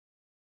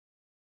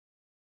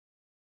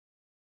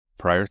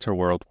Prior to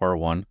World War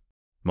I,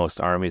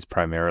 most armies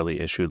primarily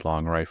issued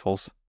long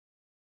rifles.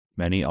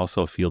 Many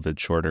also fielded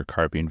shorter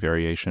carbine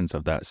variations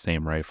of that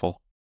same rifle.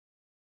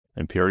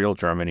 Imperial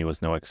Germany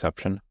was no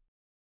exception.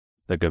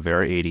 The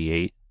Gewehr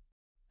 88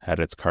 had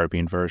its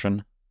carbine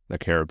version, the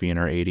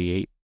Karabiner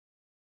 88,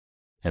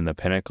 and the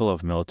pinnacle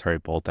of military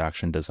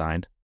bolt-action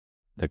design,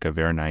 the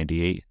Gewehr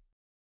 98,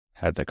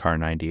 had the Kar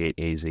 98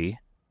 AZ.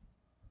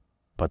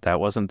 But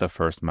that wasn't the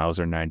first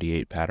Mauser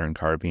 98 pattern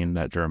carbine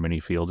that Germany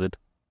fielded.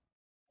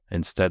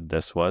 Instead,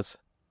 this was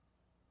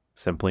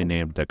simply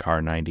named the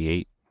Kar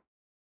 98.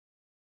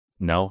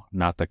 No,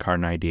 not the Kar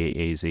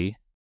 98 AZ,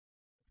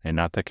 and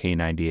not the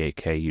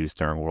K98K used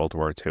during World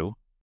War II.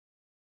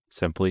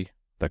 Simply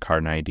the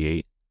Kar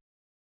 98.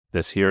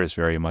 This here is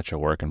very much a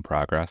work in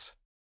progress,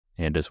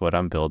 and is what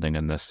I'm building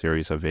in this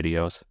series of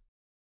videos.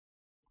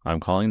 I'm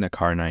calling the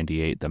Kar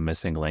 98 the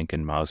missing link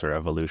in Mauser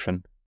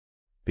evolution,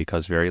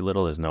 because very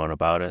little is known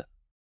about it.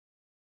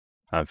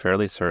 I'm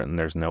fairly certain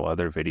there's no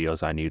other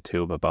videos on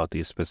YouTube about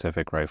these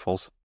specific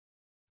rifles,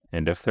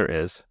 and if there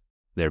is,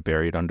 they're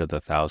buried under the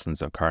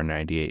thousands of Kar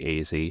 98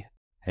 AZ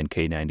and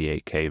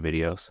K98K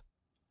videos.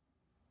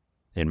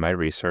 In my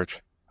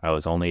research, I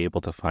was only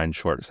able to find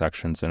short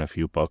sections in a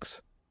few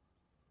books,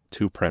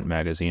 2 print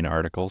magazine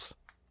articles,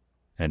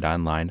 and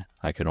online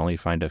I could only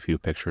find a few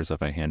pictures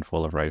of a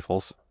handful of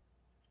rifles.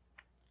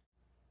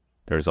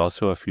 There's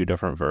also a few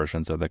different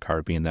versions of the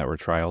carbine that were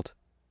trialed.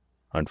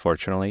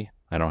 Unfortunately,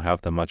 I don't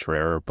have the much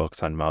rarer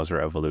books on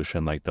Mauser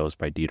evolution like those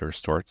by Dieter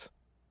Storz,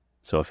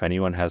 so if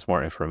anyone has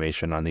more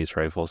information on these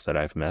rifles that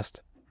I've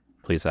missed,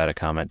 please add a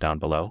comment down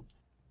below.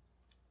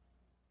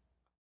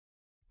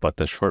 But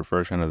the short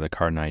version of the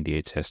Kar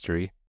 98's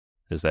history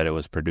is that it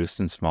was produced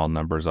in small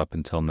numbers up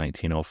until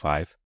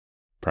 1905,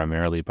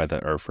 primarily by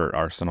the Erfurt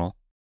Arsenal.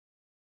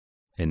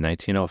 In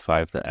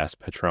 1905, the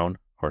S-Patron,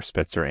 or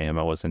Spitzer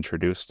ammo, was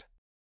introduced.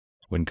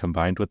 When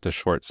combined with the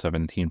short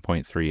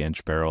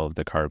 17.3-inch barrel of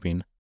the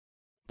carbine,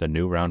 the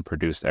new round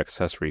produced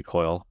excess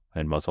recoil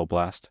and muzzle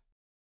blast.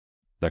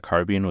 The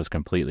carbine was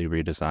completely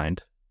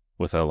redesigned,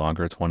 with a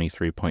longer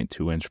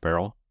 23.2-inch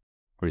barrel,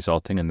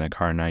 resulting in the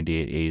Kar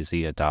 98 AZ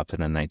adopted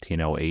in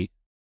 1908,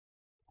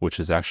 which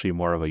is actually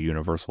more of a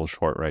universal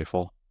short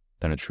rifle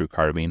than a true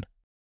carbine.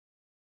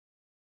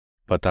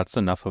 But that's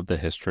enough of the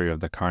history of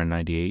the Kar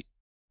 98,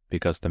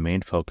 because the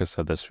main focus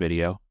of this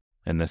video,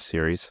 in this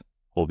series,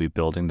 will be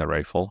building the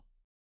rifle.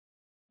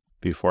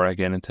 Before I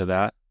get into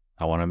that,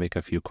 I want to make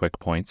a few quick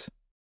points.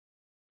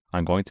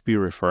 I'm going to be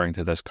referring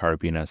to this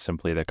carbine as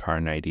simply the Kar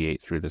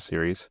 98 through the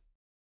series.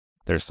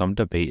 There's some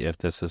debate if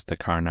this is the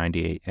Kar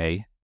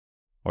 98A,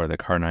 or the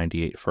Kar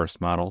 98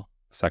 first model,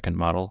 second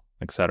model,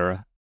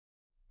 etc.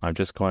 I'm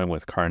just going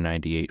with Kar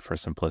 98 for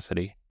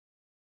simplicity.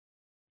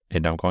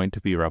 And I'm going to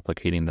be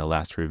replicating the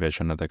last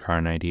revision of the Kar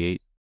 98,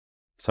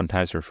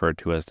 sometimes referred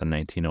to as the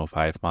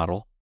 1905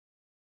 model.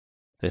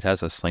 It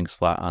has a sling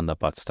slot on the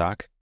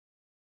buttstock,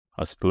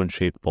 a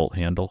spoon-shaped bolt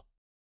handle,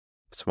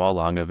 small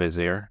longa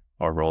vizier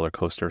or roller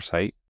coaster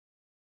sight,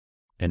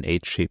 an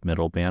H-shaped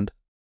middle band,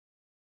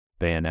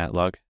 bayonet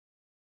lug,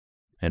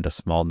 and a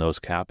small nose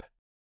cap.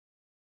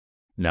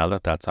 Now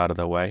that that's out of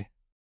the way,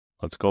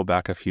 let's go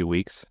back a few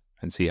weeks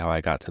and see how I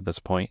got to this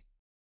point.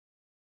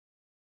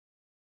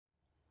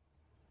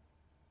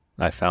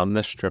 I found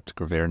this stripped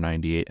Gewehr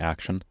 98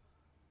 action.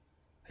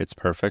 It's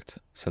perfect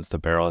since the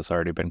barrel has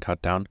already been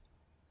cut down.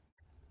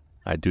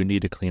 I do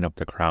need to clean up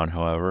the crown,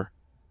 however.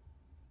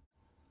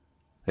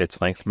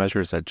 Its length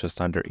measures at just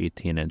under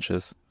 18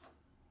 inches,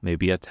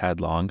 maybe a tad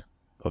long,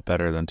 but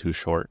better than too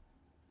short.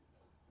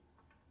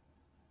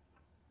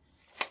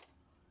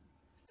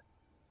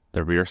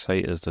 The rear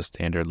sight is the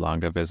standard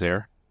longa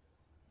vizier,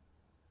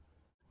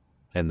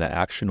 and the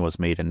action was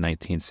made in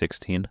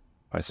 1916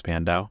 by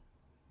Spandau.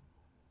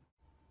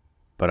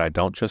 But I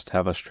don't just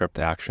have a stripped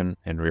action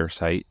and rear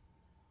sight,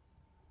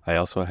 I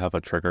also have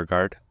a trigger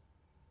guard,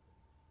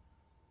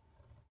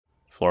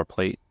 floor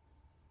plate,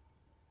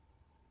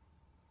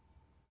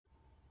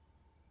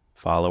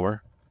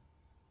 follower,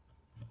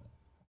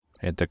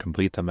 and to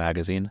complete the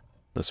magazine,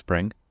 the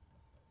spring.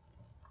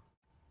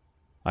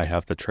 I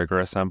have the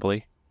trigger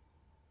assembly,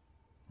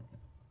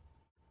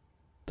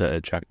 the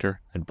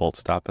ejector and bolt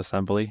stop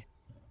assembly.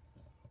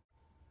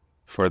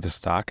 For the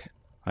stock,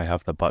 I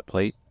have the butt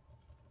plate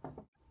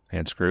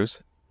and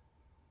screws.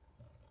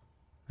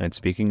 And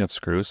speaking of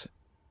screws,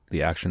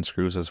 the action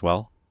screws as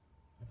well.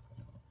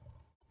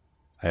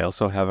 I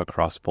also have a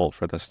cross bolt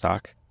for the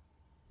stock,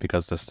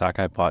 because the stock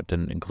I bought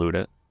didn't include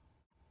it.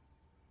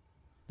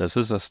 This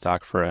is a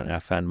stock for an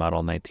FN model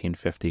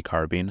 1950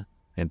 carbine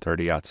in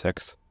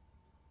 30-06.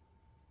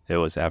 It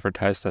was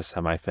advertised as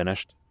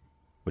semi-finished,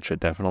 which it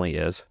definitely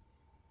is.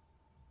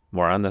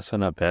 More on this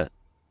in a bit.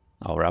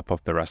 I'll wrap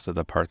up the rest of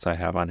the parts I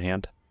have on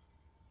hand.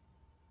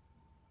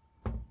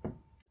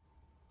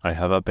 I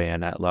have a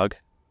bayonet lug,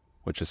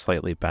 which is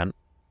slightly bent.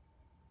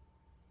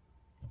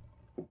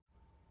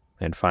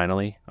 And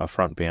finally, a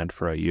front band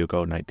for a Yugo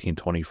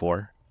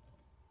 1924.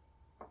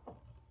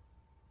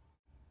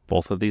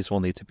 Both of these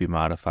will need to be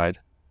modified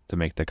to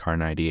make the Kar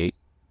 98.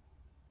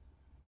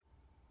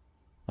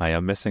 I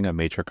am missing a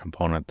major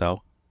component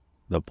though,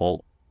 the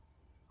bolt,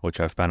 which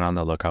I've been on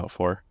the lookout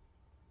for.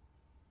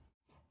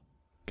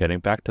 Getting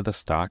back to the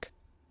stock,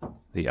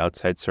 the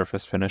outside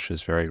surface finish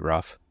is very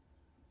rough.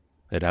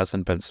 It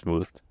hasn't been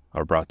smoothed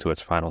or brought to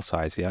its final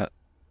size yet,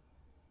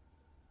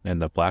 and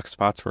the black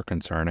spots were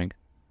concerning.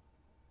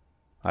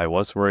 I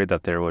was worried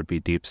that there would be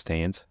deep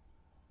stains,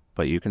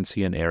 but you can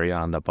see an area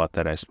on the butt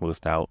that I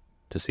smoothed out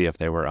to see if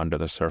they were under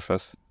the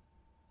surface,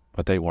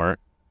 but they weren't,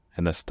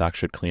 and the stock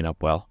should clean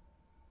up well.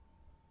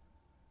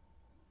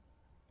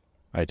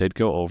 I did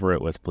go over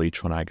it with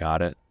bleach when I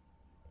got it,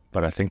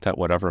 but I think that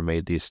whatever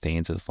made these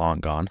stains is long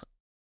gone.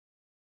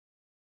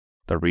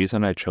 The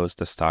reason I chose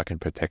this stock in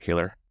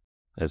particular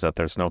is that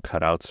there's no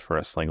cutouts for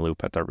a sling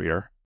loop at the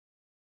rear.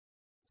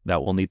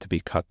 That will need to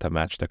be cut to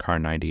match the Kar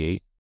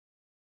 98,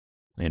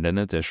 and in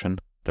addition,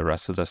 the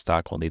rest of the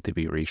stock will need to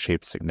be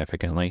reshaped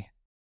significantly.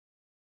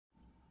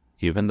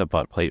 Even the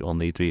butt plate will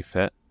need to be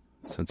fit,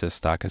 since this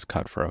stock is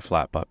cut for a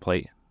flat butt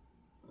plate.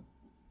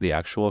 The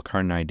actual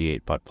Kar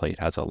 98 butt plate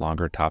has a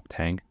longer top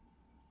tang,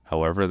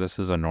 however this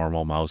is a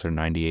normal Mauser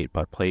 98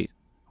 butt plate,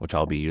 which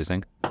I'll be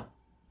using.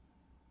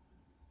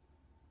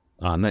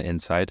 On the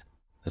inside,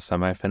 the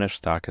semi-finished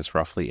stock is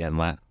roughly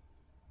inlet,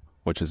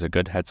 which is a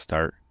good head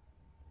start.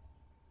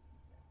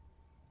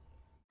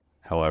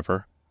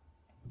 However,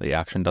 the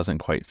action doesn't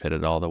quite fit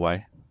it all the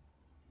way.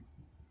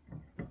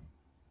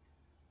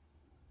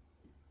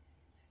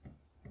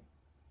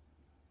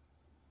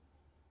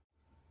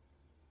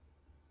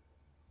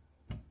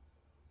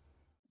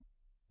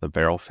 The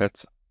barrel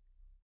fits.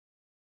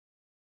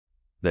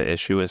 The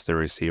issue is the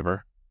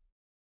receiver.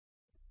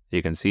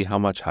 You can see how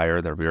much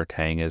higher the rear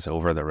tang is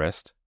over the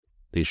wrist.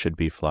 These should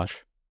be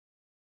flush.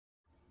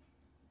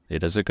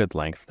 It is a good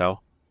length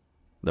though.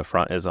 The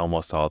front is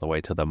almost all the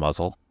way to the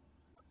muzzle.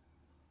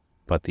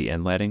 But the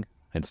inletting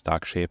and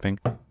stock shaping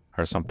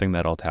are something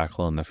that I'll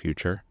tackle in the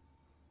future.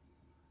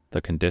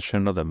 The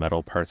condition of the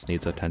metal parts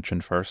needs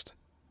attention first.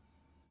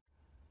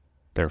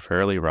 They're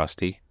fairly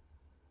rusty,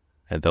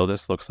 and though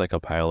this looks like a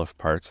pile of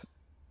parts,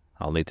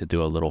 I'll need to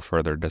do a little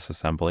further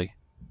disassembly.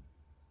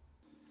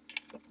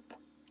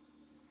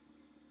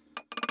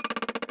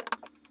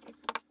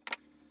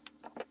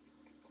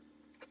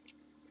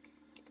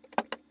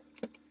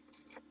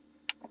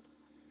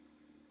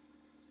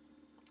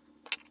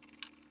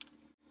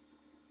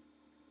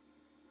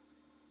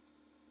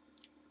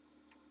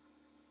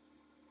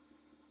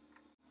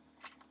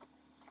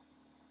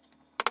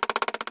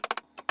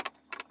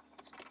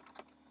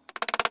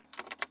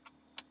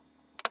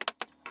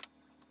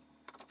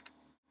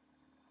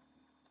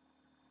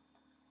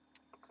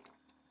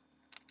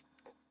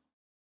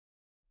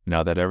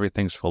 Now that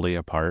everything's fully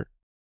apart,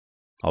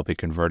 I'll be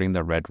converting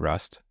the red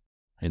rust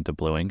into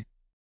bluing.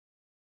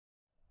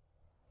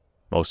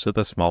 Most of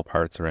the small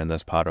parts are in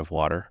this pot of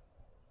water,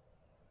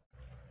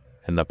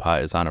 and the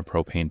pot is on a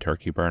propane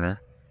turkey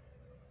burner.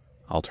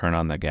 I'll turn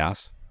on the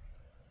gas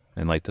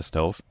and light the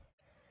stove.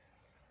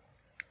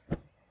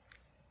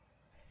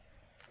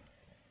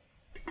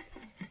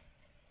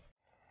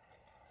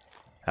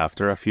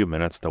 After a few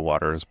minutes, the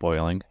water is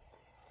boiling.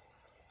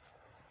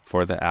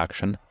 For the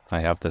action,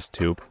 I have this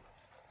tube.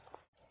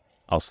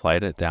 I'll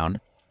slide it down,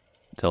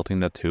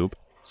 tilting the tube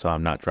so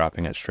I'm not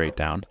dropping it straight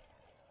down.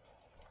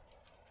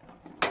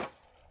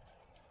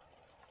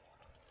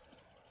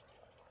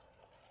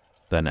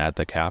 Then add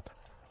the cap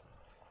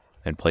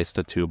and place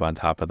the tube on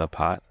top of the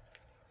pot.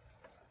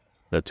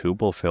 The tube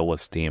will fill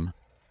with steam,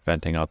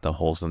 venting out the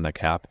holes in the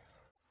cap.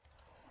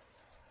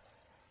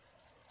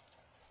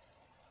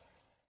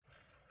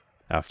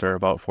 After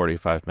about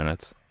 45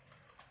 minutes,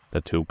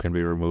 the tube can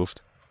be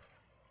removed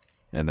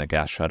and the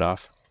gas shut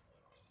off.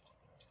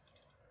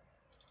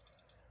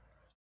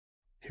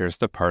 Here's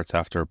the parts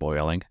after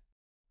boiling.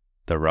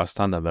 The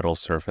rust on the metal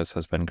surface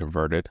has been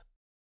converted.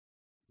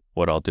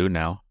 What I'll do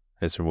now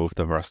is remove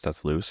the rust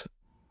that's loose.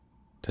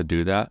 To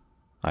do that,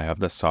 I have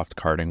this soft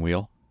carding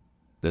wheel.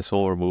 This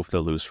will remove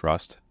the loose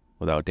rust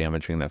without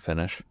damaging the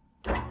finish.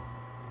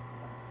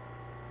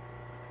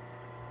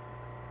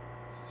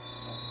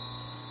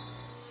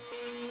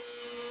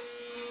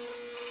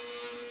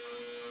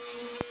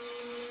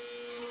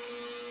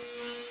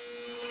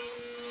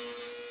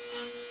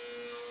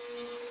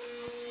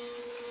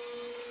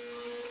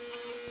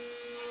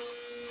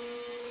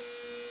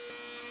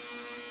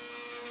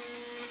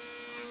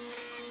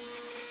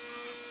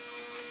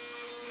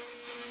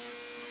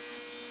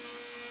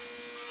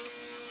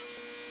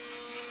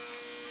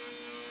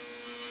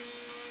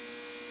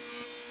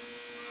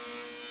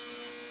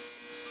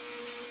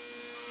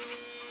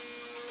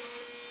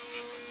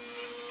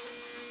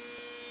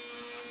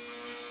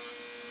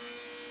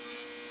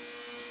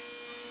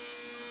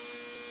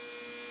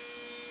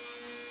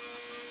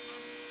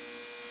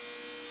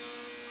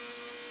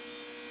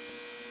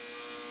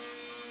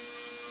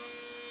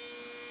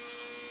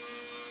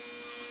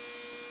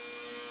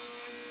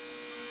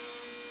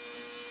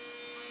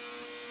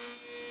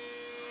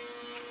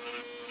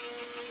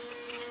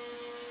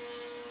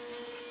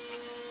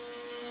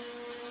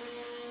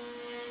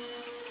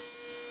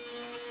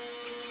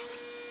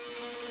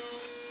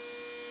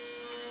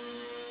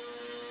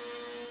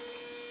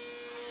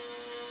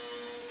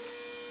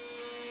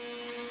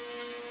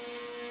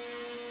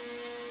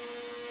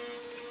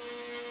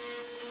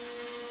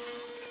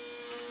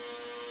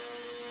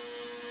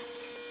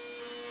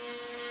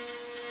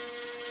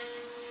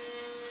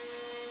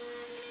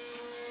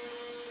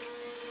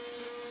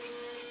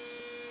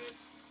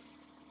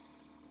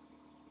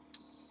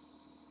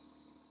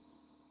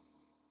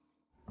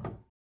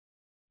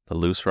 The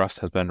loose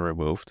rust has been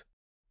removed,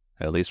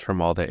 at least from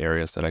all the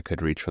areas that I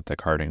could reach with the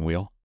carding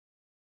wheel.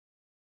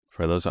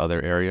 For those other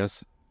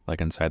areas,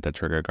 like inside the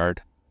trigger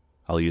guard,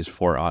 I'll use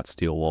 4/0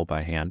 steel wool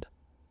by hand.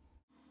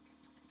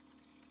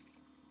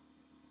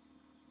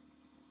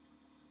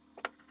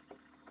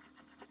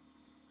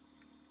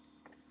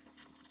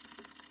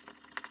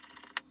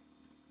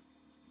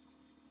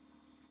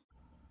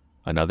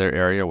 Another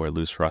area where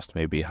loose rust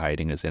may be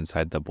hiding is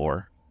inside the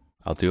bore.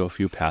 I'll do a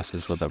few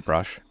passes with a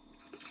brush.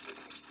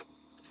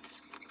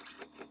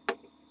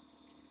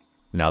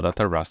 Now that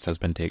the rust has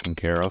been taken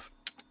care of,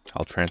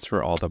 I'll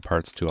transfer all the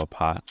parts to a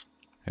pot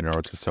in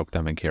order to soak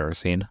them in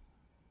kerosene.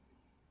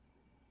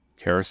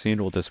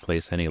 Kerosene will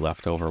displace any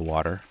leftover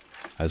water,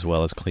 as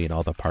well as clean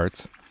all the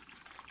parts.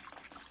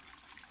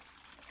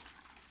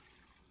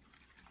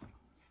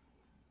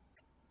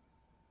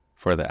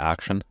 For the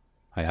action,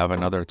 I have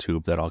another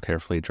tube that I'll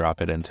carefully drop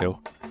it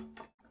into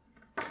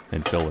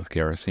and fill with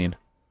kerosene.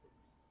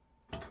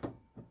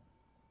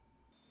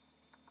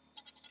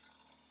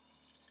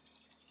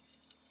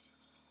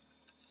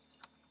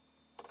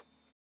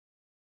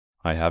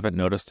 I haven't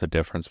noticed a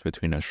difference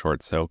between a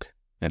short soak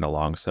and a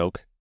long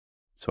soak,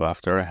 so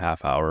after a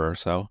half hour or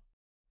so,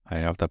 I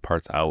have the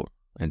parts out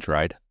and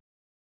dried.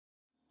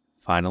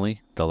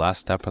 Finally, the last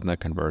step in the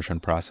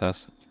conversion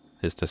process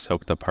is to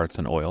soak the parts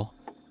in oil.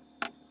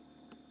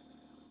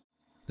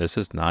 This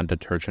is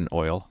non-detergent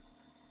oil,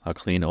 a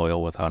clean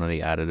oil without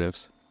any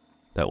additives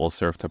that will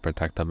serve to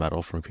protect the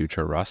metal from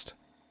future rust.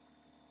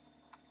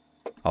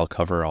 I'll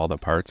cover all the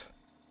parts.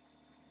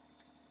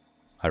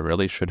 I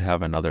really should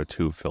have another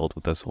tube filled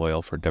with this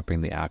oil for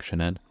dipping the action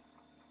in,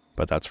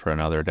 but that's for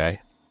another day.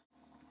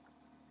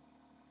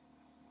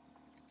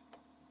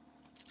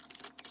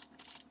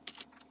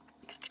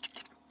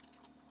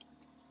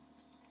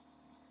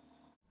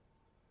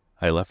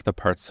 I left the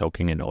parts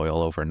soaking in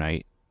oil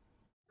overnight.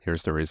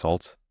 Here's the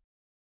results.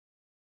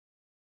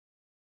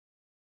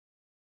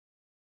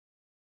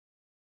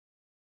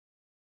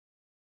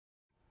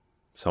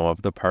 Some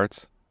of the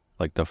parts,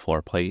 like the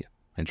floor plate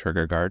and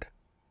trigger guard,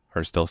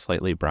 are still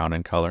slightly brown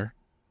in color.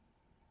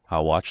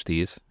 I'll watch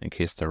these in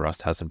case the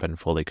rust hasn't been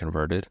fully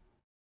converted.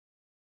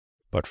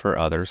 But for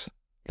others,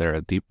 they're a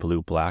deep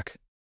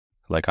blue-black,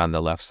 like on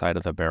the left side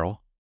of the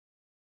barrel.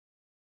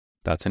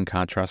 That's in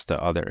contrast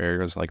to other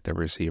areas like the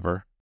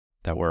receiver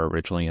that were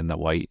originally in the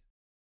white.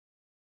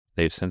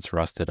 They've since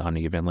rusted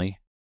unevenly,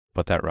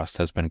 but that rust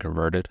has been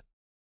converted.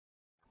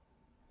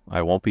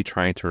 I won't be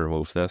trying to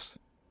remove this,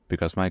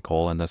 because my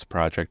goal in this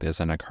project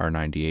isn't a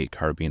Kar98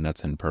 carbine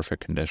that's in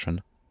perfect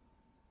condition.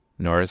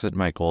 Nor is it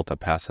my goal to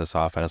pass this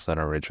off as an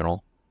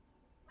original,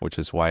 which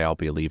is why I'll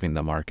be leaving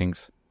the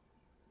markings.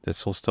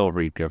 This will still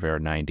read Gewehr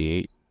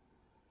 98,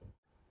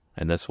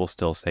 and this will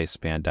still say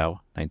Spandau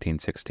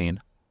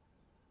 1916.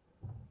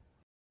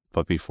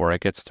 But before I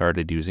get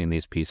started using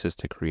these pieces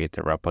to create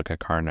the replica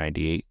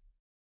Kar98,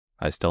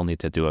 I still need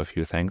to do a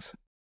few things.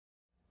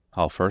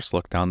 I'll first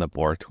look down the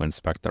bore to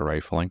inspect the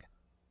rifling.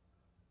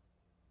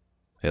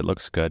 It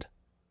looks good.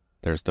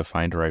 There's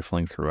defined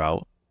rifling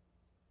throughout.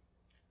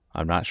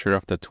 I'm not sure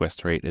if the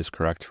twist rate is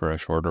correct for a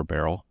shorter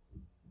barrel,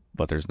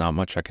 but there's not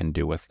much I can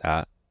do with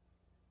that.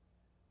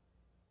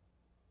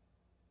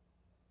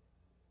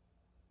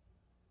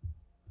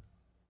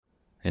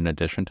 In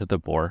addition to the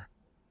bore,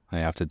 I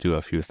have to do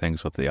a few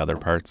things with the other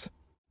parts.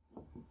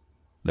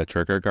 The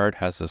trigger guard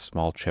has a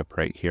small chip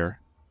right here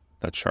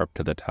that's sharp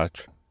to the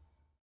touch.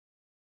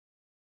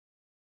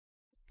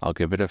 I'll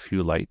give it a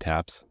few light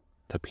taps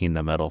to peen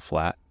the metal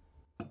flat.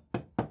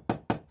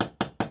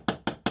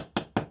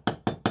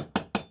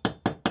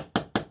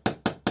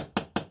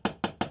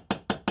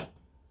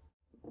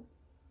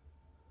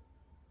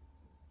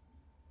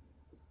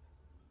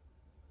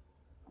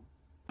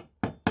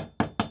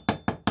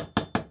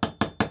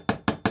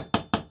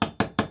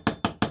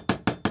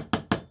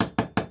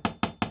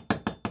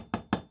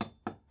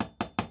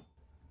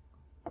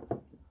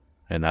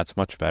 And that's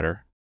much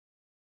better.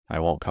 I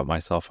won't cut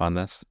myself on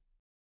this.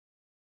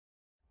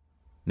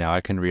 Now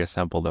I can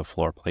reassemble the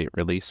floor plate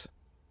release.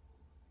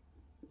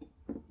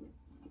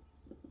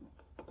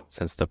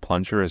 Since the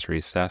plunger is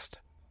recessed,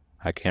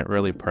 I can't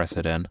really press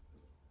it in.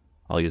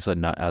 I'll use a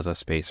nut as a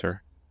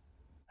spacer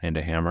and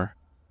a hammer.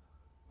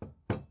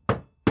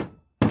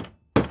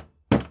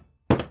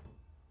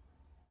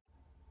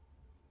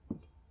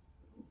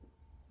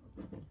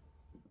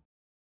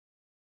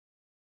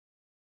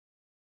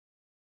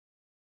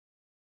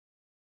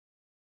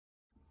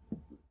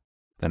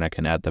 Then I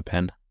can add the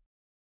pin.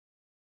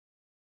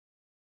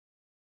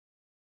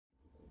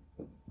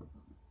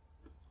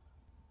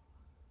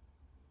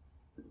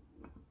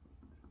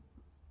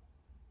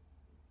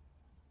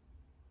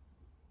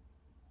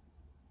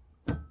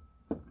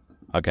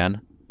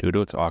 Again, due to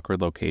its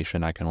awkward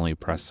location, I can only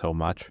press so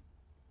much.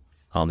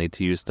 I'll need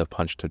to use the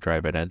punch to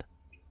drive it in.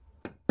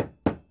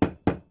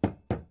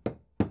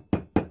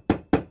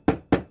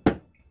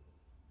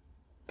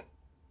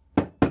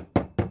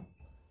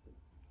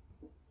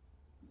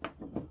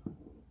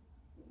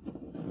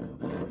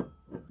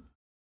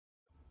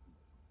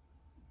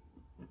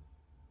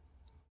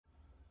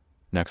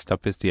 Next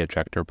up is the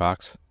ejector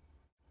box.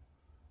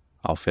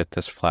 I'll fit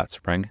this flat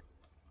spring.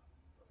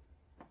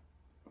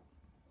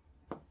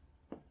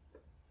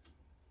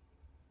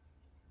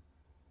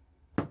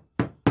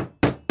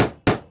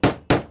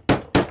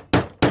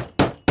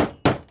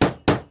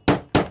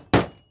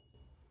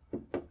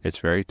 It's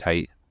very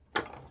tight.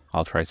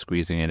 I'll try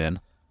squeezing it in.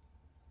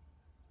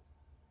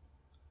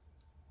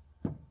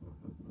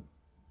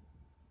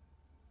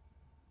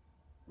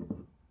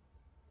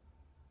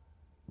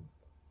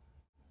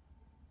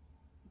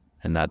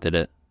 And that did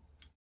it.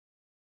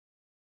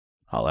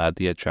 I'll add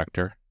the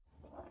ejector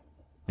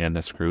and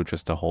the screw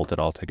just to hold it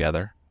all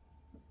together.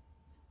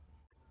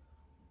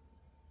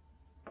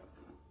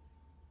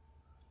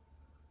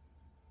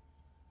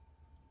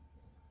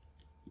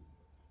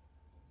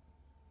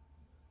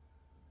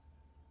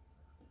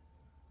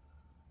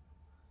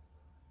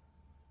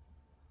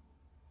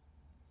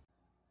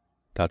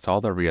 That's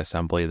all the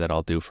reassembly that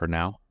I'll do for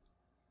now.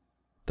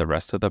 The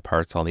rest of the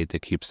parts I'll need to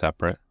keep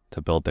separate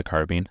to build the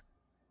carbine.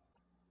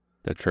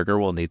 The trigger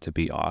will need to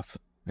be off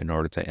in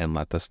order to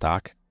inlet the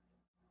stock,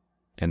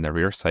 and the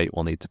rear sight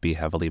will need to be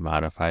heavily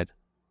modified.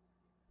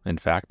 In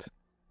fact,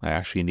 I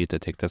actually need to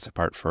take this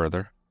apart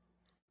further.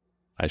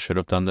 I should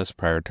have done this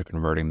prior to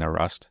converting the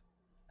rust,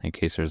 in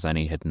case there's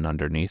any hidden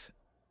underneath.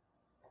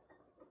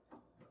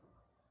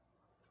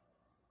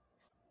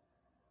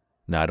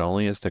 Not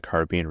only is the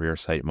carbine rear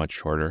sight much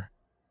shorter,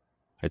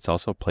 it's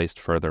also placed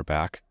further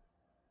back,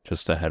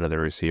 just ahead of the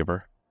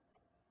receiver.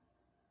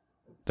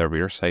 The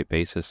rear sight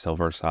base is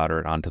silver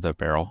soldered onto the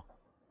barrel.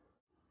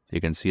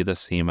 You can see the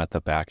seam at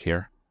the back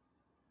here.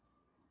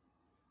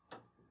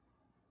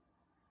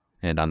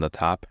 And on the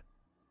top,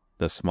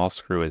 the small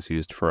screw is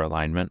used for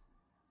alignment.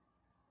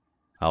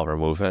 I'll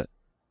remove it.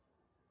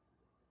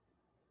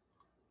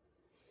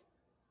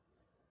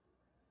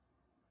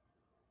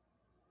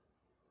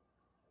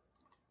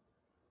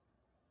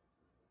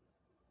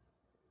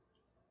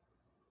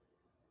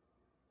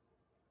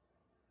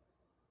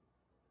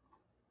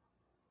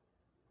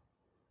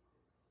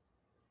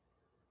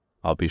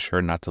 I'll be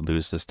sure not to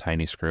lose this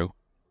tiny screw.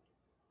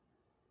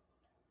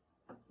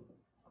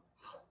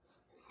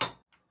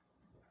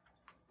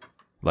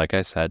 Like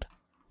I said,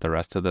 the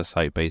rest of the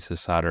sight base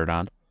is soldered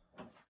on.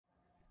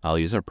 I'll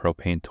use a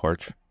propane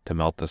torch to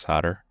melt the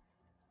solder.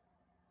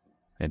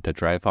 And to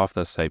drive off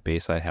the sight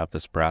base, I have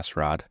this brass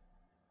rod,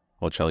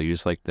 which I'll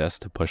use like this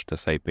to push the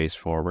sight base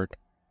forward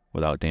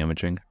without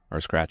damaging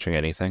or scratching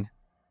anything.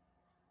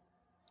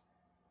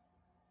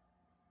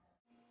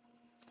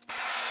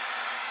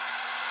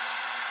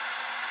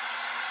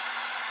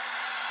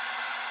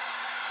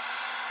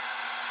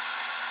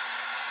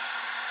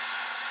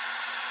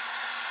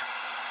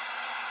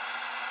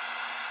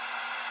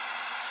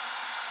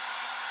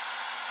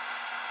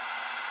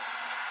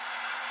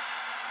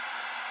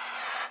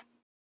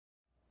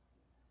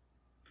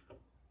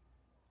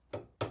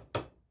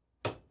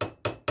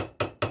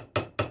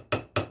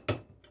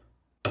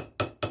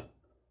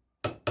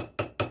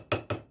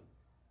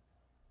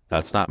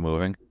 That's not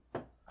moving.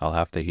 I'll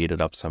have to heat it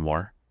up some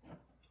more.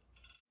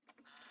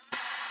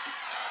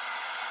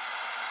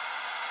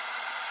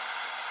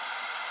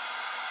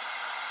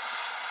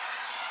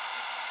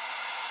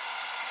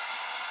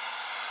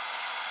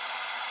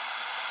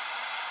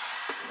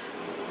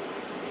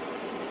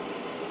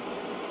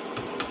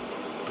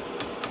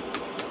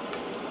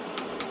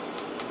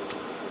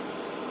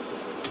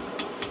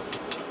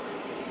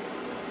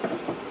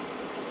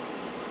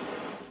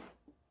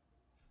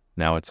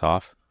 Now it's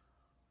off.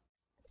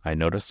 I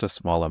noticed a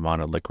small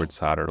amount of liquid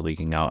solder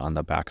leaking out on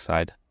the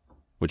backside,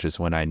 which is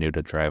when I knew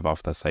to drive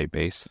off the sight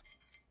base.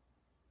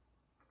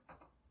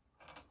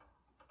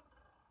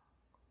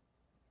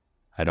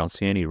 I don't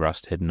see any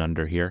rust hidden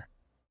under here,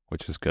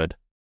 which is good.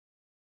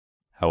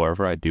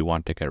 However, I do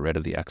want to get rid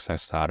of the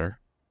excess solder.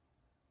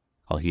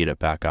 I'll heat it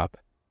back up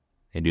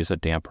and use a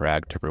damp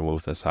rag to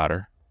remove the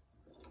solder.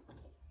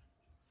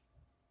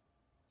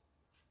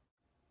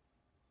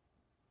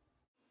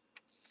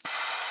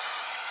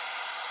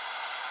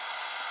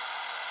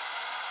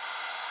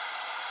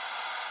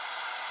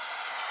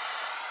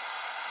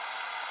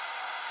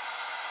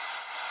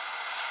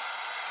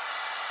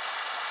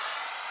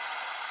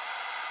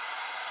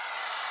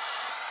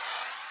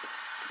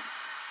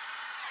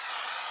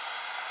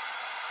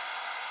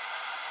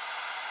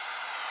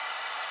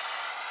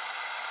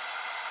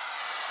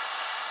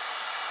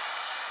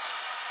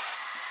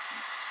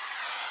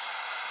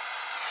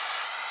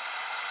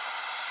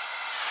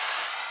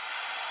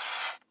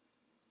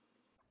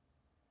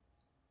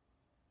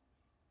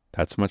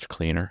 That's much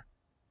cleaner.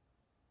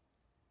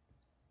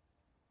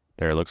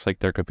 There looks like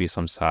there could be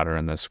some solder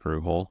in this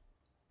screw hole,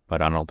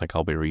 but I don't think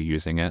I'll be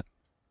reusing it.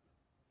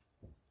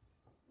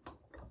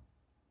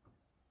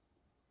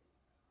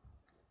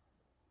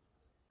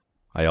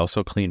 I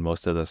also cleaned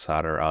most of the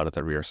solder out of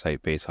the rear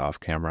sight base off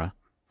camera.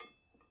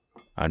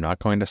 I'm not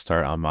going to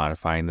start on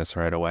modifying this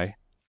right away,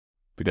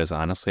 because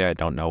honestly I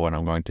don't know what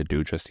I'm going to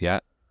do just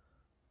yet.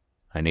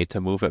 I need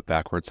to move it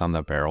backwards on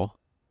the barrel,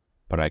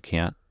 but I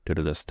can't due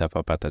to the step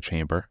up at the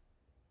chamber.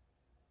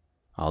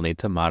 I'll need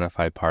to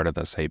modify part of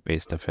the sight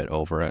base to fit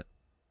over it,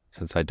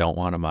 since I don't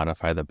want to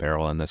modify the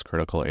barrel in this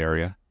critical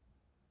area.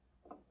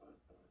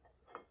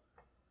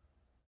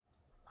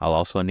 I'll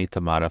also need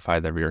to modify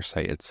the rear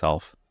sight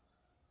itself,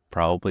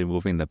 probably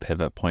moving the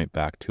pivot point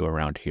back to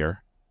around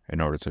here in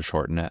order to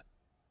shorten it.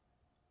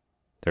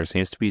 There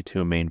seems to be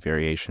two main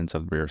variations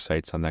of rear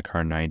sights on the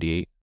Kar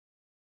 98.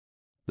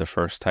 The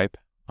first type,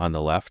 on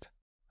the left,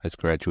 is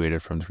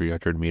graduated from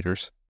 300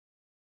 meters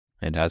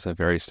and has a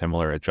very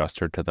similar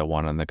adjuster to the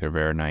one on the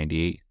Gewehr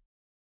 98,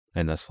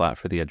 and the slot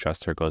for the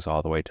adjuster goes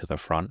all the way to the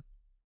front.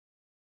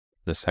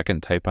 The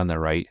second type on the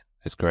right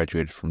is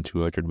graduated from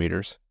 200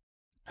 meters,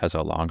 has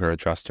a longer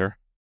adjuster,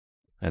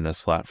 and the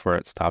slot for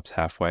it stops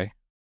halfway.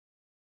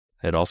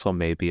 It also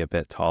may be a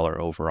bit taller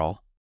overall.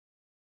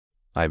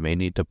 I may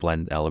need to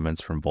blend elements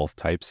from both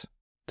types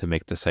to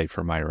make the sight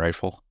for my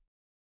rifle.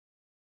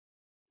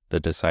 The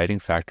deciding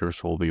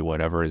factors will be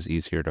whatever is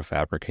easier to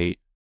fabricate,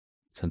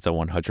 since a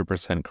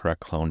 100%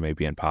 correct clone may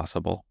be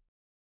impossible.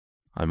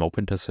 I'm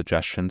open to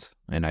suggestions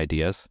and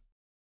ideas,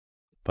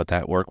 but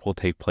that work will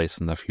take place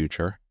in the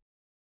future.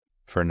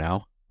 For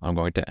now, I'm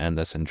going to end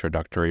this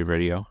introductory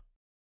video.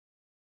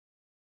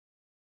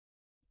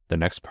 The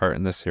next part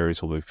in this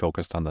series will be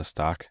focused on the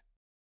stock,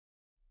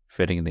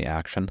 fitting the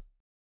action,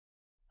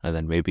 and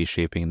then maybe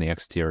shaping the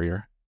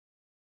exterior.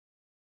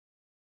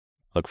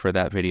 Look for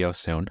that video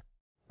soon.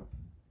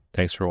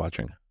 Thanks for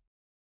watching.